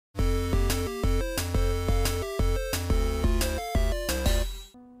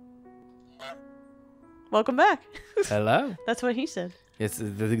welcome back. Hello. That's what he said. It's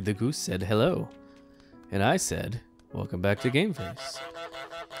the goose said hello, and I said welcome back to Game Face.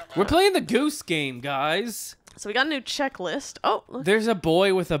 We're playing the goose game, guys. So we got a new checklist. Oh, look. There's a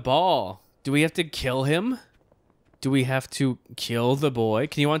boy with a ball. Do we have to kill him? Do we have to kill the boy?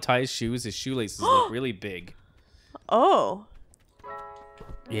 Can you untie his shoes? His shoelaces look really big. Oh.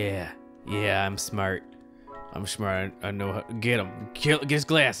 Yeah, I'm smart. I'm smart. I know how to get him. Get his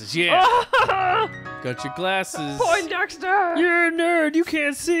glasses. Yeah. Got your glasses. Poindexter. You're a nerd. You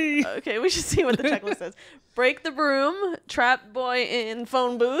can't see. Okay, we should see what the checklist says. Break the broom. Trap boy in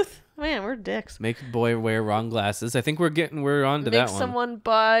phone booth. Man, we're dicks. Make a boy wear wrong glasses. I think we're on to that one. Make someone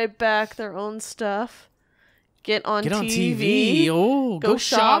buy back their own stuff. Get on TV. Oh, go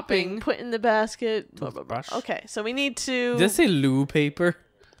shopping. Put in the basket. Blah, blah, blah. Brush. Okay, so we need to... Does it say loo paper?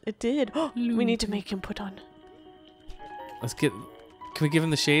 It did. We need to make him put on... Let's get... Can we give him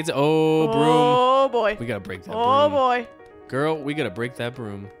the shades? Oh, broom. Oh, boy. We gotta break that broom. Oh, boy. Girl, we gotta break that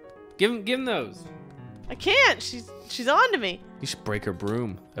broom. Give him those. I can't. She's on to me. You should break her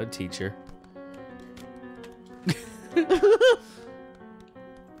broom. That'd teach her.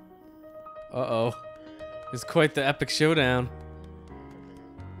 Uh-oh. It's quite the epic showdown.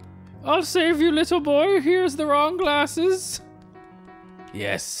 I'll save you, little boy. Here's the wrong glasses.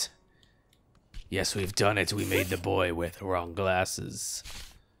 Yes. Yes, we've done it. We made the boy with wrong glasses.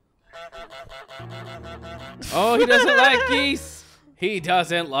 Oh, he doesn't like geese. He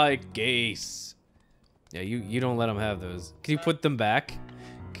doesn't like geese. Yeah, you don't let him have those. Can you put them back?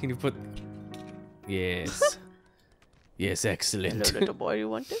 Can you put... Yes. Yes, excellent. Hello, little boy. You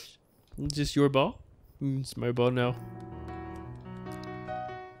want this? Just your ball? It's my ball now.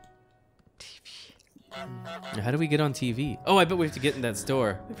 TV. How do we get on TV? Oh, I bet we have to get in that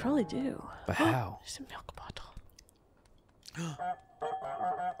store. We probably do. But how? There's a milk bottle.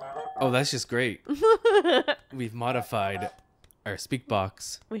 Oh, that's just great. We've modified our speak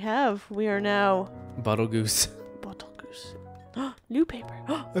box. We have. We are now... Bottle goose. Bottle goose. New paper.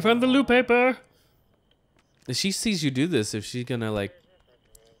 I found the loo paper. If she sees you do this, is she gonna like...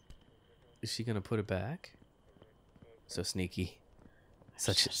 Is she gonna put it back? So sneaky.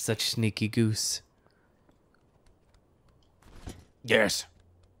 Such sneaky goose. Yes.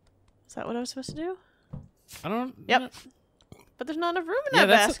 Is that what I was supposed to do? I don't... Yep. But there's not enough room in that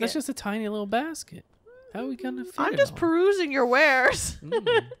basket. That's just a tiny little basket. How are we gonna fit I'm it just all? perusing your wares.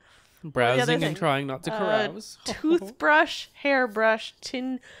 Browsing and trying not to carouse. Toothbrush, hairbrush,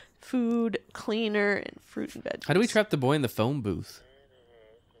 tin food, cleaner, and fruit and veggies. How do we trap the boy in the phone booth?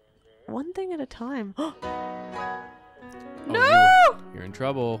 One thing at a time. No! You're in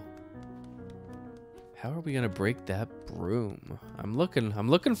trouble. How are we gonna break that broom? I'm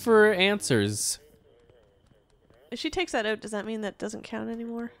looking for answers. If she takes that out, does that mean that doesn't count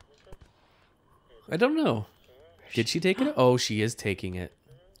anymore? I don't know. Did she take it? Oh, she is taking it.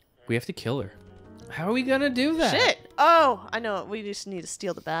 We have to kill her. How are we gonna do that? Shit! Oh, I know. We just need to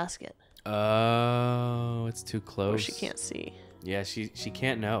steal the basket. Oh, it's too close. Or she can't see. Yeah, she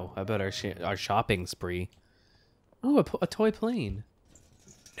can't know about our shopping spree. Oh, a toy plane.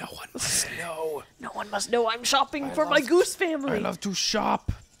 No one must know. No one must know I'm shopping for my goose family. I love to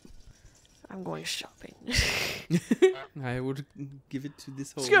shop. I'm going shopping. I would give it to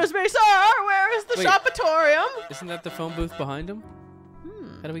this hole. Excuse me, sir. Where is the shopatorium? Isn't that the phone booth behind him?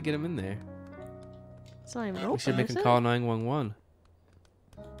 How do we get him in there? It's not even open. We should make him call 911.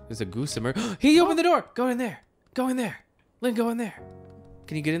 There's a goose emergency. He opened the door. Go in there. Go in there. Lynn, go in there.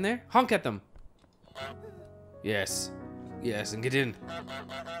 Can you get in there? Honk at them. Yes. Yes, and get in.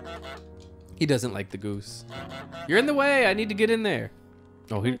 He doesn't like the goose. You're in the way. I need to get in there.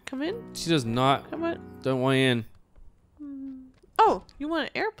 Oh, come in. She does not. Come on. Don't want in. Oh, you want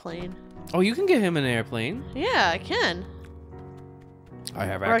an airplane? Oh, you can get him an airplane. Yeah, I can. I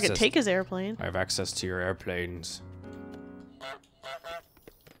have access. Or I could access. take his airplane. I have access to your airplanes.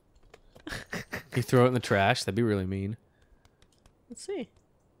 You throw it in the trash? That'd be really mean. Let's see.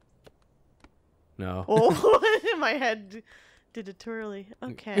 No. Oh, my head did a twirly.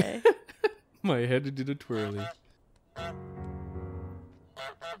 Okay. My head did a twirly.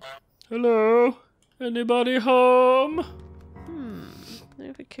 Hello? Anybody home?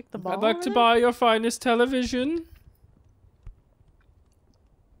 Maybe we kick the ball. I'd like to buy your finest television.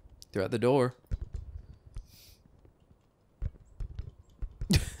 They're at the door.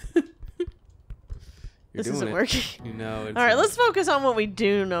 This isn't working. You know. All right, let's focus on what we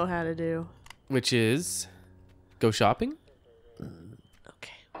do know how to do. Which is go shopping.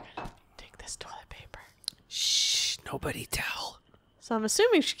 Okay, we're gonna take this toilet paper. Shh, nobody tell. So I'm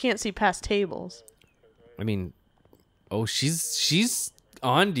assuming she can't see past tables. I mean, oh, she's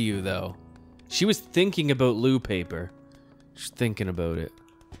on to you though. She was thinking about loo paper. She's thinking about it.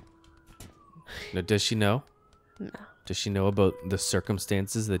 Now, does she know? No. Does she know about the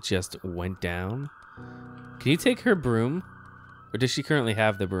circumstances that just went down? Can you take her broom? Or does she currently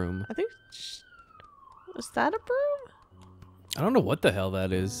have the broom? I think... Was that a broom? I don't know what the hell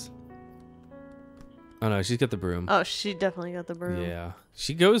that is. Oh no, she's got the broom. Oh, she definitely got the broom. Yeah.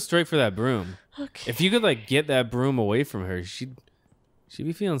 She goes straight for that broom. Okay. If you could like get that broom away from her, she'd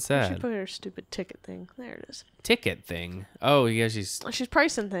be feeling She sad. put her stupid ticket thing. There it is. Ticket thing. Oh yeah, she's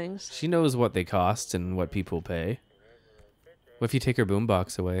pricing things. she knows what they cost and what people pay. What if you take her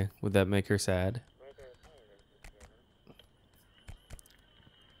boombox away? Would that make her sad?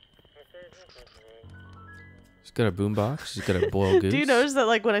 She's got a boombox. She's got a boiled goose. Do you notice that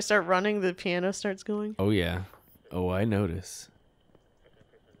like when I start running, the piano starts going? Oh yeah. Oh, I notice.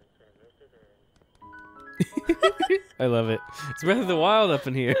 I love it. It's Breath of the Wild up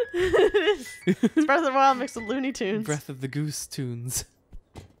in here. It is. It's Breath of the Wild mixed with Looney Tunes. Breath of the Goose tunes.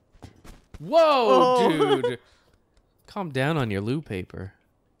 Whoa, dude. Calm down on your loo paper.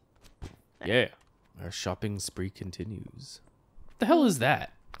 Yeah. Our shopping spree continues. What the hell is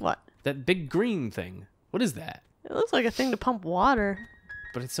that? What? That big green thing. What is that? It looks like a thing to pump water.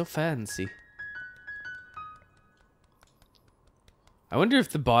 But it's so fancy. I wonder if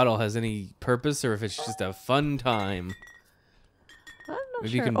the bottle has any purpose or if it's just a fun time. I'm not Maybe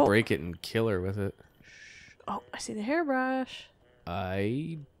sure. you can break it and kill her with it. Oh, I see the hairbrush.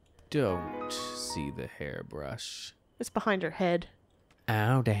 I don't see the hairbrush. It's behind her head.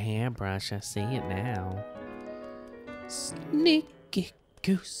 Oh, the hairbrush. I see it now. Sneaky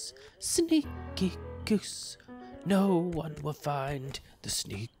goose, sneaky goose. No one will find the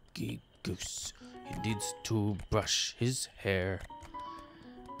sneaky goose. He needs to brush his hair.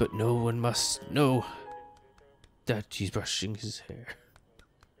 But no one must know that he's brushing his hair.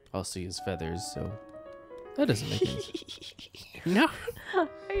 I'll see his feathers, so that doesn't make any sense. No.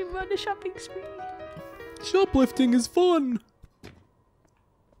 I'm on a shopping spree. Shoplifting is fun. Is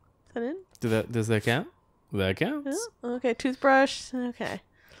that in? Does that count? That counts. Oh, okay, toothbrush. Okay.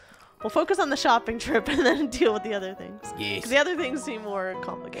 We'll focus on the shopping trip and then deal with the other things. Yes. Because the other things seem more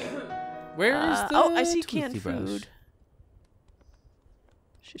complicated. Where is the Oh, I see canned toothbrush? food.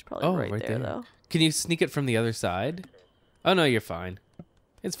 She's probably right there, though. Can you sneak it from the other side? Oh, no, you're fine.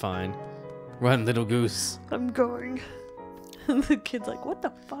 It's fine. Run, little goose. I'm going. And the kid's like, what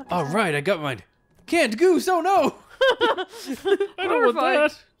the fuck? All right, I got mine. Canned goose, oh no! I don't want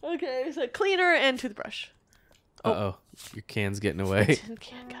that. Okay, so cleaner and toothbrush. Uh-oh, your can's getting away. Tin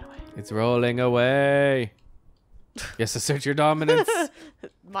can got away. It's rolling away. Yes, assert your dominance.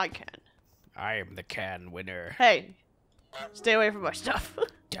 My can. I am the can winner. Hey, stay away from my stuff.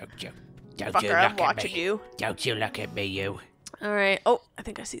 Don't you Fucker, I'm watching you. Don't you look at me, you. All right. Oh, I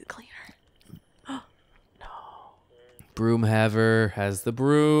think I see the cleaner. Broom haver has the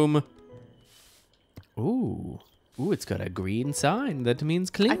broom. Ooh. Ooh, it's got a green sign. That means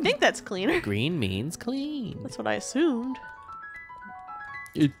clean. I think that's cleaner. Green means clean. That's what I assumed.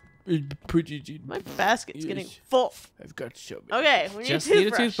 My basket's getting full. I've got so many. Okay, we need Just a toothbrush.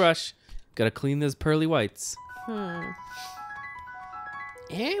 need a toothbrush. Gotta clean those pearly whites. Yeah,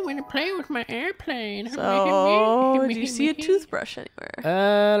 I'm gonna play with my airplane. So, do you see a toothbrush anywhere?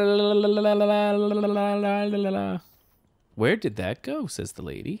 Where did that go? Says the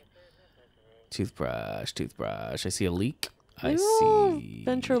lady. Toothbrush, toothbrush. I see a leak. I see.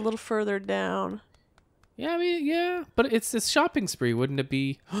 Venture a little further down. Yeah, I mean, yeah. But it's this shopping spree, wouldn't it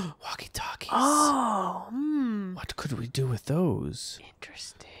be? Walkie-talkies. Oh, What could we do with those?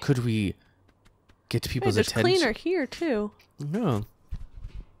 interesting. Could we get people's There's attention? cleaner here too. No.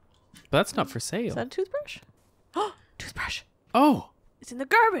 But that's not for Is sale. that a toothbrush? Oh, toothbrush. Oh, It's in the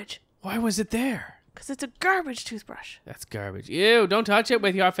garbage. why was it there? Because it's a garbage toothbrush. That's garbage. Ew, don't touch it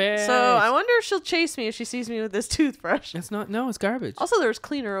with your face. So I wonder if she'll chase me if she sees me with this toothbrush. It's not, no, it's garbage. Also, there's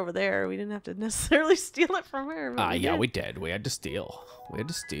cleaner over there. We didn't have to necessarily steal it from her. but Yeah, did. we did. We had to steal.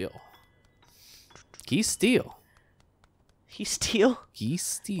 Geese steal. He steal. Geese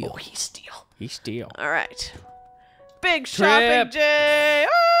steal. Oh, he steal. He steal. All right. Big shopping Trip. day.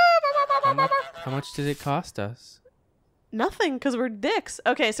 How much did it cost us? Nothing, because we're dicks.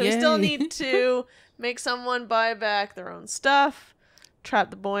 Okay, so we still Yay. need to make someone buy back their own stuff, trap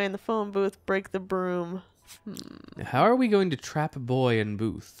the boy in the phone booth, break the broom. How are we going to trap a boy in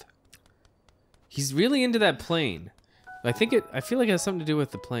booth? He's really into that plane. I feel like it has something to do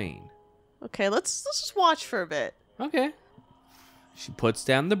with the plane. Okay, let's just watch for a bit. Okay. She puts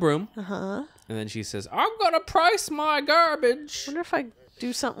down the broom. Uh-huh. And then she says, I'm gonna price my garbage. Wonder if I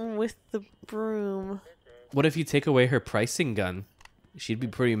do something with the broom. What if you take away her pricing gun? She'd be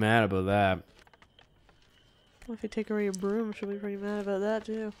pretty mad about that. Well, if you take away your broom, she'll be pretty mad about that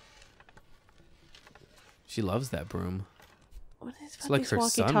too. She loves that broom. What is It's like these her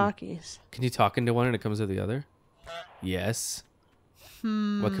son. walkie-talkies? Can you talk into one and it comes with the other? Yes.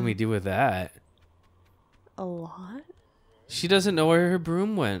 What can we do with that? A lot? She doesn't know where her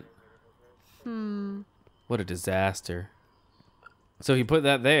broom went. Hmm. What a disaster. So you put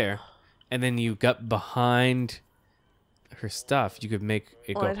that there, and then you got behind her stuff. You could make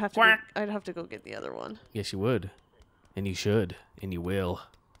it Well, go. I'd have to go get the other one. Yes, you would. And you should. And you will.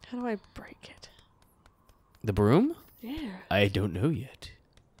 How do I break it? The broom? Yeah. I don't know yet.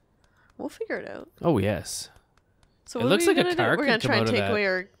 We'll figure it out. Oh, yes. So It what looks are we like a gonna do? car We're gonna could come try and out of take that. away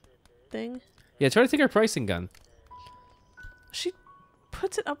her thing. Yeah, try to take our pricing gun. She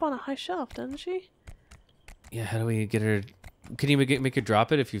puts it up on a high shelf, doesn't she? Yeah, how do we get her? Can you make her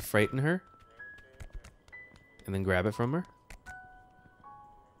drop it if you frighten her? And then grab it from her?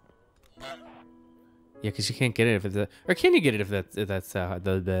 Yeah, because you can't get it if it's a... Or can you get it if that's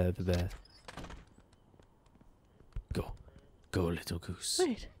the... Go. Go, little goose.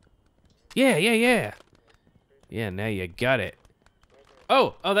 Wait. Yeah. Yeah, now you got it.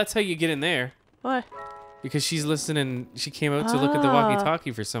 Oh, that's how you get in there. What? Because she's listening. She came out to look at the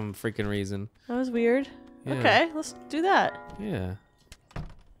walkie-talkie for some freaking reason. That was weird. Yeah. Okay, let's do that. Yeah.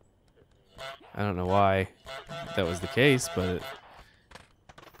 I don't know why that was the case, but it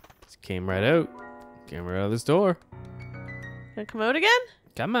just came right out. Came right out of the store. Gonna come out again?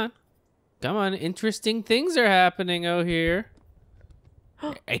 Come on. Come on. Interesting things are happening out here.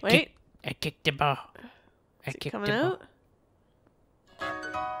 Wait. I kicked the ball. I Is it kicked coming the ball.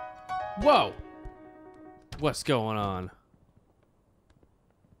 out? Whoa. What's going on?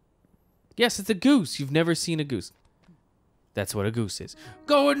 Yes, it's a goose. You've never seen a goose. That's what a goose is.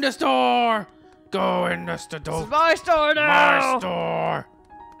 Go in the store. Go in the store. This is my store now. My store.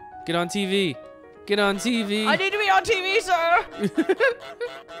 Get on TV. Get on TV. I need to be on TV, sir.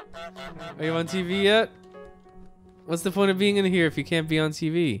 Are you on TV yet? What's the point of being in here if you can't be on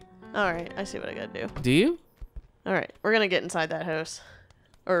TV? All right, I see what I gotta do. Do you? All right, we're gonna get inside that house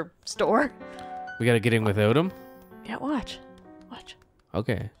or store. We gotta get in without him? Yeah, watch.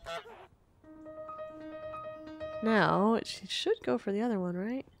 Okay. Now she should go for the other one,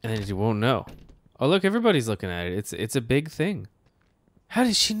 right? And then you won't know. Oh, look, everybody's looking at it. It's a big thing. How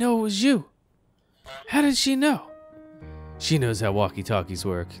did she know it was you? How did she know? She knows how walkie-talkies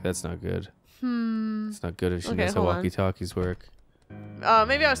work. That's not good. It's not good if she Okay, knows how hold on. walkie-talkies work.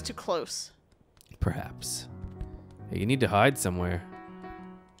 Maybe I was too close. Perhaps. Hey, you need to hide somewhere.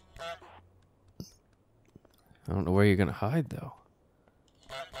 I don't know where you're gonna hide, though.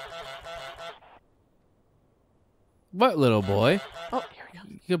 What, little boy? Oh, here we go.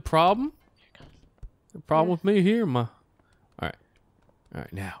 You got a problem? Here it comes. A problem with me here, ma?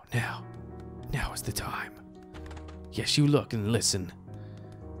 Alright, now is the time. Yes, you look and listen.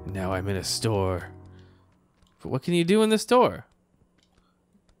 Now I'm in a store. But what can you do in the store?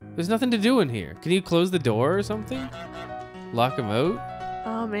 There's nothing to do in here. Can you close the door or something? Lock him out?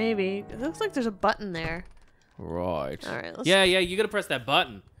 Oh, maybe. It looks like there's a button there. Right. All right, let's... Yeah, you gotta press that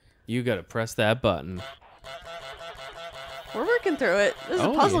button. You gotta press that button. We're working through it. This is a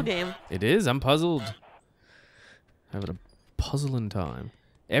Oh, puzzle yeah. game. It is. I'm puzzled. Having a puzzling time.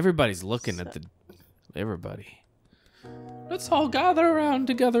 Everybody's looking at the... Everybody. Let's all gather around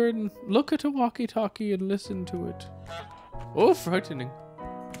together and look at a walkie-talkie and listen to it. Oh, frightening.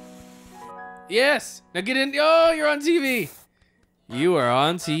 Yes! Now get in. Oh, you're on TV. You are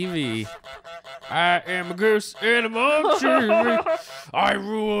on TV. I am a goose and I'm on TV. I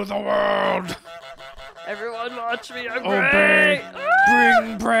rule the world. Everyone watch me. I'm Obey. great.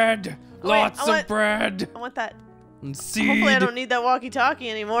 Bring bread. Lots I of want- bread. I want that. And seed. Hopefully I don't need that walkie-talkie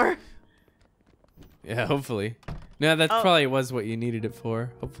anymore. Yeah, hopefully. No, that Oh. probably was what you needed it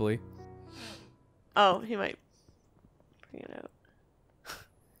for. Hopefully. Oh, he might bring it out.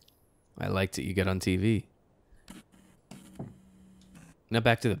 I liked it. You got on TV. Now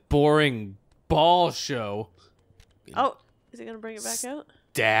back to the boring ball show. Oh, is he gonna bring it back out?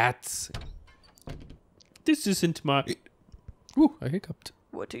 Stats. This isn't my... Ooh, I hiccuped.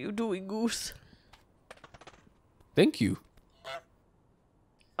 What are you doing, Goose? Thank you.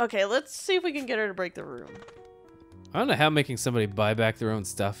 Okay, let's see if we can get her to break the room. I don't know how making somebody buy back their own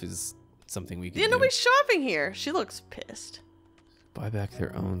stuff is something we can Yeah, do. nobody's shopping here. She looks pissed. Buy back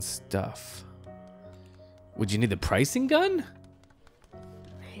their own stuff. Would you need the pricing gun?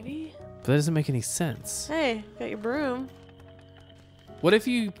 Maybe. But that doesn't make any sense. Hey, got your broom. What if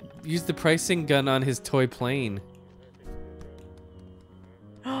you use the pricing gun on his toy plane?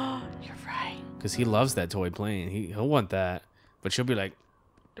 Oh, you're right. Because he loves that toy plane. He'll want that. But she'll be like,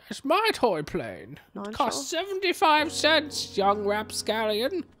 That's my toy plane. Non-show. Costs 75 cents, young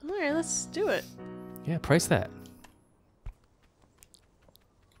rapscallion. All right, let's do it. Yeah, price that.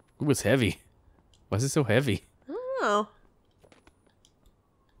 Ooh, it's heavy. Why is it so heavy? I don't know.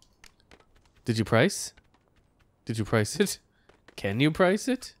 Did you price? Did you price it? Can you price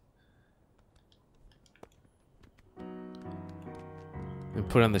it? And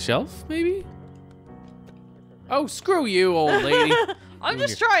put it on the shelf, maybe? Oh, screw you, old lady. I'm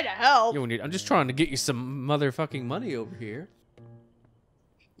just trying to help. I'm just trying to get you some motherfucking money over here.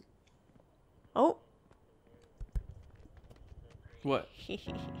 Oh. What? She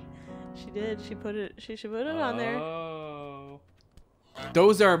did. She put it. She should put it on there. Oh.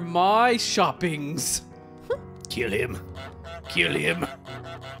 Those are my shoppings. Kill him. Kill him.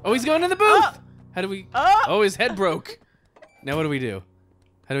 Oh, he's going in the booth. How do we? Oh, his head broke. Now what do we do?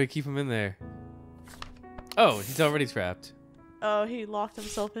 How do we keep him in there? Oh, he's already trapped. Oh, he locked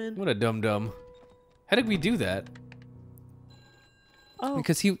himself in. What a dum-dum. How did we do that? Oh.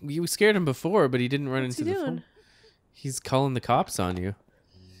 Because you scared him before, but he didn't run What's into he the doing? phone. He's calling the cops on you.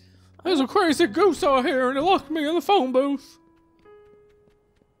 There's a crazy goose out here and he locked me in the phone booth.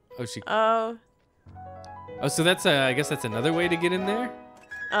 Oh, she. Oh. Oh, so that's I guess that's another way to get in there.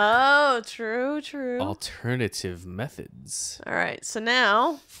 Oh, true, true. Alternative methods. All right, so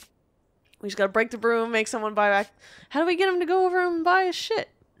now we just gotta break the broom, make someone buy back. How do we get him to go over and buy his shit?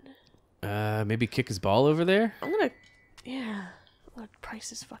 Maybe kick his ball over there. I'm gonna, yeah. I'm gonna price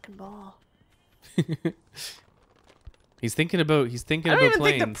his fucking ball. He's thinking about. He's thinking I don't about even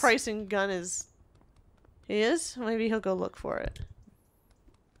planes. think the pricing gun is. He is. Maybe he'll go look for it.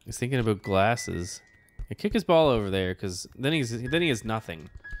 He's thinking about glasses. Yeah, kick his ball over there, cause then he has nothing.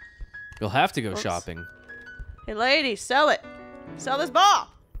 You'll have to go Oops. shopping. Hey, lady, sell it. Sell this ball.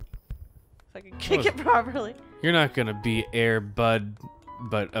 If I can kick it properly. You're not gonna be Air Bud,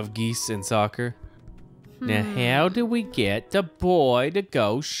 but of Geese in soccer. Now, how do we get the boy to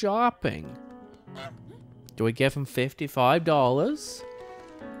go shopping? Do we give him $55?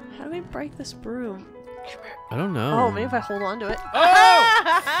 How do we break this broom? I don't know. Oh, maybe if I hold on to it.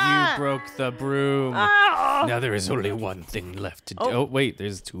 Oh! You broke the broom. Oh! Now there is only one thing left to do. Oh. Oh, wait,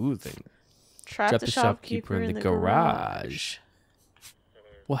 there's two things. Trap the shopkeeper in the garage.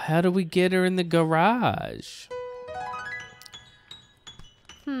 Well, how do we get her in the garage?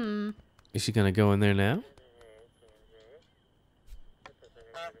 Is she gonna go in there now?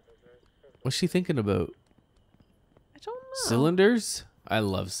 What's she thinking about? I don't know. Cylinders? I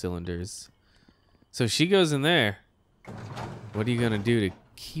love cylinders. So she goes in there. What are you gonna do to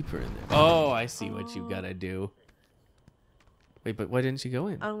keep her in there? Oh, I see what you gotta do. Wait, but why didn't she go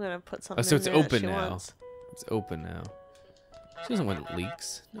in? I'm gonna put something. Oh, so in it's there that open she now. wants. It's open now. She doesn't want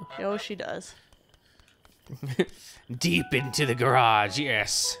leaks. No. Oh, she does. Deep into the garage,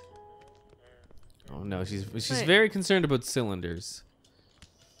 yes. Oh no, she's Wait. very concerned about cylinders.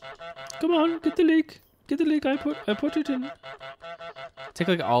 Come on, get the leak. Get the leak. I put it in. Take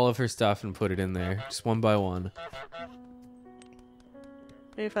like all of her stuff and put it in there, just one by one.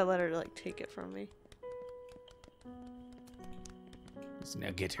 Maybe if I let her like take it from me. So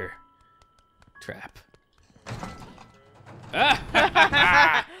now get her. Trap.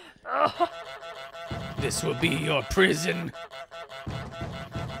 This will be your prison.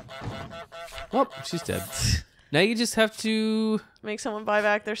 Oh, she's dead. Now you just have to. Make someone buy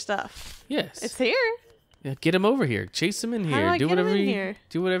back their stuff. Yes. It's here. Yeah, get him over here. Chase him in How here. do I get him whatever in you here?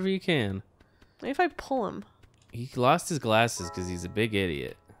 do. Whatever you can. Maybe if I pull him. He lost his glasses because he's a big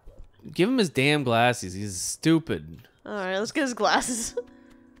idiot. Give him his damn glasses. He's stupid. All right, let's get his glasses.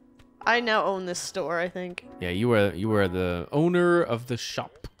 I now own this store, I think. Yeah, you are the owner of the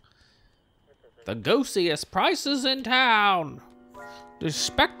shop. The goosiest prices in town. These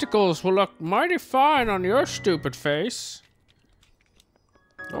spectacles will look mighty fine on your stupid face.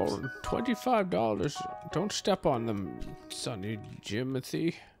 Oh, $25. Don't step on them, Sonny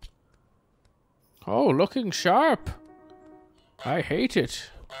Jimothy. Oh, looking sharp. I hate it.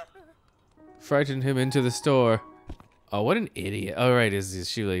 Frightened him into the store. Oh, what an idiot. Oh, right, his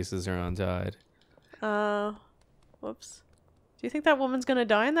shoelaces are untied. Whoops. Do you think that woman's gonna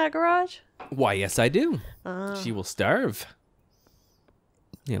die in that garage? Why, yes, I do. She will starve.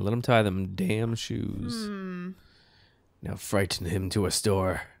 Yeah, let him tie them damn shoes. Now frighten him to a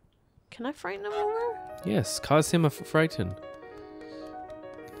store. Can I frighten him over? Yes, cause him a frighten.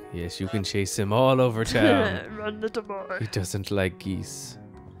 Yes, you can chase him all over town. Run, little boy. He doesn't like geese.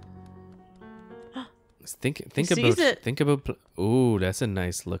 Think sees it. Ooh, that's a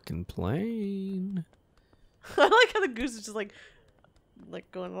nice looking plane. I like how the goose is just like like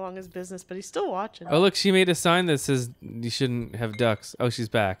going along his business, but he's still watching. Oh, look, she made a sign that says you shouldn't have ducks. Oh, she's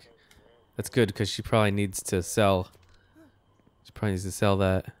back. That's good because she probably needs to sell. She probably needs to sell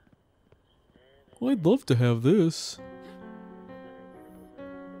that. Well, I'd love to have this.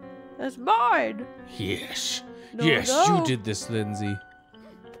 That's mine. Yes. No, yes, no. you did this, Lindsay.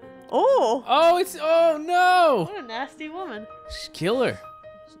 Oh. Oh, it's... Oh, no. What a nasty woman. Kill her.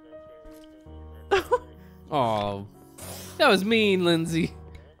 Oh, that was mean, Lindsay.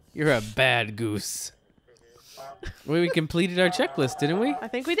 You're a bad goose. We completed our checklist, didn't we? I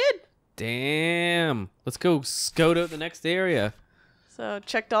think we did. Damn. Let's go scout out the next area. So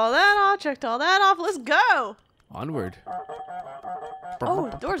checked all that off. Checked all that off. Let's go. Onward. Oh,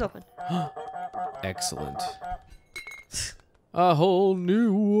 the door's open. Excellent. A whole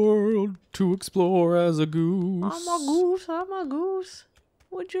new world to explore as a goose. I'm a goose. I'm a goose.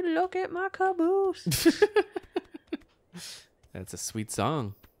 Would you look at my caboose? That's a sweet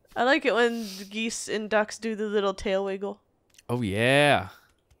song. I like it when the geese and ducks do the little tail wiggle Oh, yeah.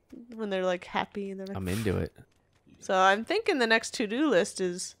 when they're like happy and they're like. I'm into it. So I'm thinking the next to-do list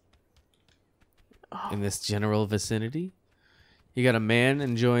is. In this general vicinity, you got a man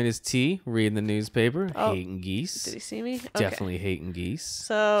enjoying his tea, reading the newspaper, Oh. hating geese. Did he see me? Okay. Definitely hating geese.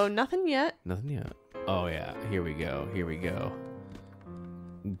 So nothing yet. Nothing yet. Oh, yeah. Here we go. Here we go.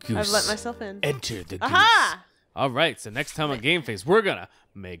 Goose. I've let myself in. Enter the goose. Aha! All right, so next time on Game Face, we're gonna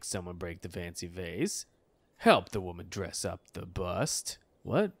make someone break the fancy vase, help the woman dress up the bust.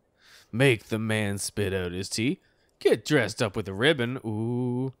 What? Make the man spit out his tea, get dressed up with a ribbon.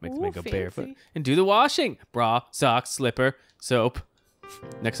 Ooh, make the man go fancy. barefoot, and do the washing. Bra, socks, slipper, soap.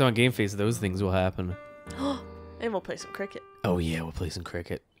 Next time on Game Face, those things will happen. And we'll play some cricket. Oh yeah, we'll play some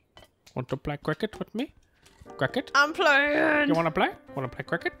cricket. Want to play cricket with me? Cricket? I'm playing. You want to play? Want to play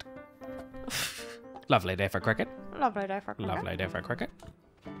cricket? Lovely day for cricket. Lovely day for cricket. Lovely day for cricket.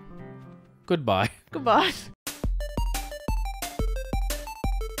 Goodbye. Goodbye.